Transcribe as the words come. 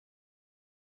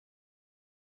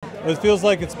It feels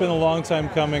like it's been a long time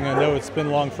coming. I know it's been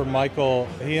long for Michael.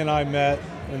 He and I met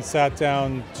and sat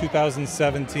down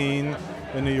 2017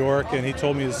 in New York, and he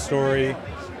told me his story.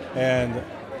 And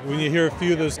when you hear a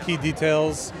few of those key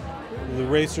details, the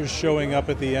racers showing up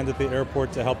at the end at the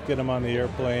airport to help get him on the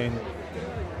airplane,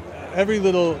 every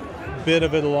little bit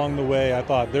of it along the way, I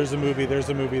thought, there's a movie, there's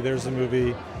a movie, there's a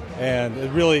movie. And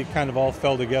it really kind of all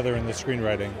fell together in the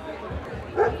screenwriting.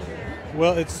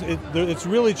 Well, it's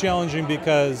really challenging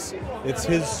because it's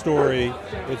his story,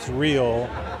 it's real,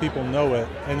 people know it,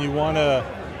 and you want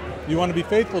to be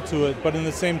faithful to it, but in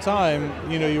the same time,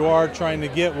 you are trying to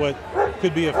get what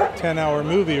could be a 10-hour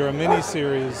movie or a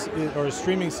mini-series or a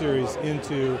streaming series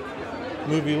into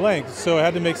movie length. So I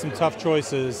had to make some tough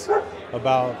choices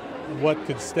about what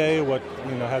could stay, what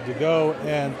had to go,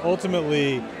 and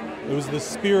ultimately it was the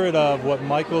spirit of what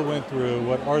Michael went through,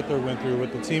 what Arthur went through,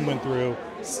 what the team went through,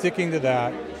 sticking to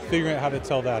that, figuring out how to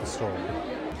tell that story.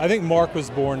 I think Mark was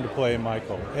born to play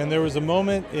Michael, and there was a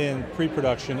moment in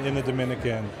pre-production in the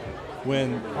Dominican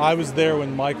when I was there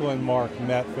when Michael and Mark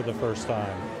met for the first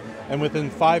time. And within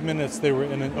 5 minutes they were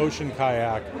in an ocean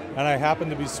kayak, and I happened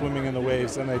to be swimming in the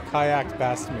waves, and they kayaked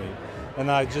past me. And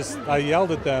I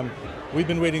yelled at them, we've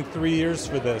been waiting 3 years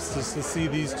for this, just to see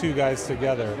these two guys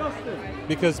together.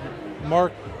 Because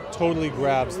Mark totally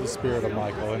grabs the spirit of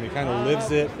Michael, and he kind of lives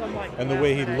it, and the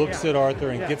way he looks at Arthur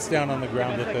and gets down on the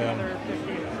ground with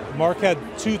him. Mark had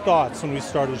two thoughts when we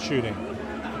started shooting.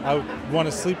 I want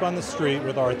to sleep on the street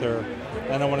with Arthur,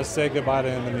 and I want to say goodbye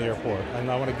to him in the airport, and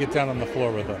I want to get down on the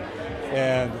floor with him.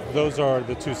 And those are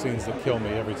the two scenes that kill me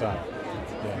every time.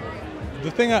 Yeah.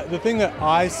 The thing that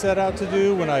I set out to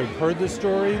do when I heard this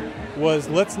story was,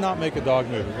 let's not make a dog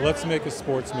movie. Let's make a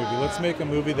sports movie. Let's make a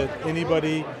movie that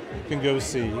anybody can go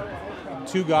see.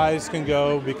 Two guys can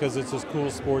go because it's a cool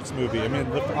sports movie. I mean,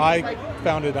 I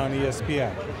found it on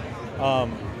ESPN.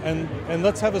 And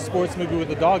let's have a sports movie with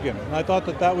a dog in it. And I thought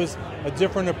that was a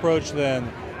different approach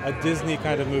than a Disney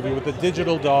kind of movie with a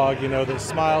digital dog, that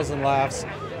smiles and laughs.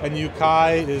 And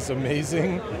Yukai is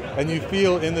amazing, and you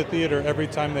feel in the theater every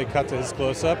time they cut to his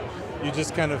close-up, you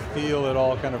just kind of feel it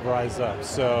all kind of rise up.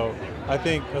 So I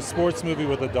think a sports movie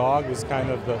with a dog was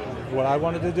kind of what I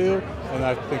wanted to do, and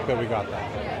I think that we got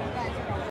that.